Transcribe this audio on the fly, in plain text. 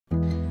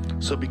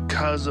So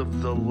because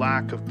of the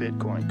lack of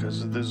Bitcoin,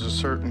 because there's a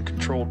certain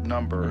controlled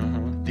number,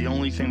 the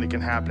only thing that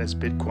can happen is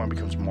Bitcoin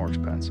becomes more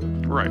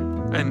expensive. Right.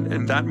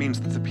 And that means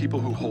that the people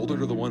who hold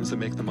it are the ones that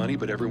make the money,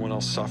 but everyone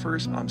else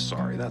suffers. I'm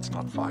sorry, that's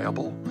not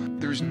viable.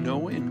 There's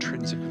no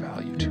intrinsic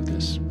value to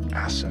this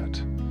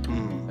asset.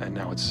 And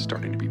now it's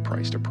starting to be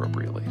priced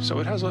appropriately. So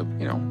it has a,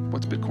 you know,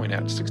 what's Bitcoin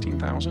at?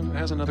 16,000? It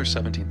has another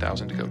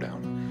 17,000 to go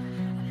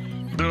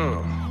down.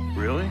 Ugh,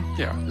 really?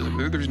 Yeah,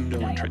 there's no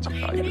intrinsic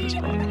value to this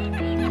product.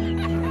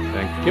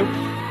 Thank you.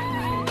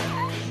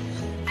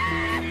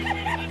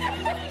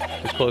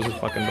 Just close the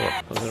fucking door.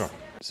 Close the door.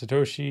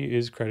 Satoshi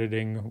is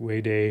crediting Wei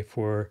Dai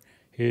for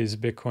his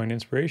Bitcoin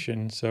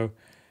inspiration. So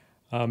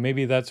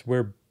maybe that's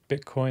where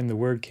Bitcoin, the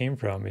word, came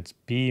from. It's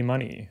B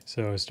money.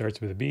 So it starts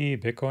with a B,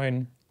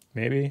 Bitcoin,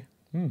 maybe.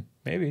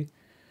 Maybe.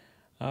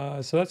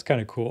 So that's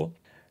kind of cool.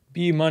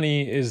 B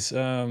money is,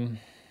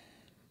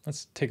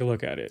 let's take a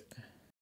look at it.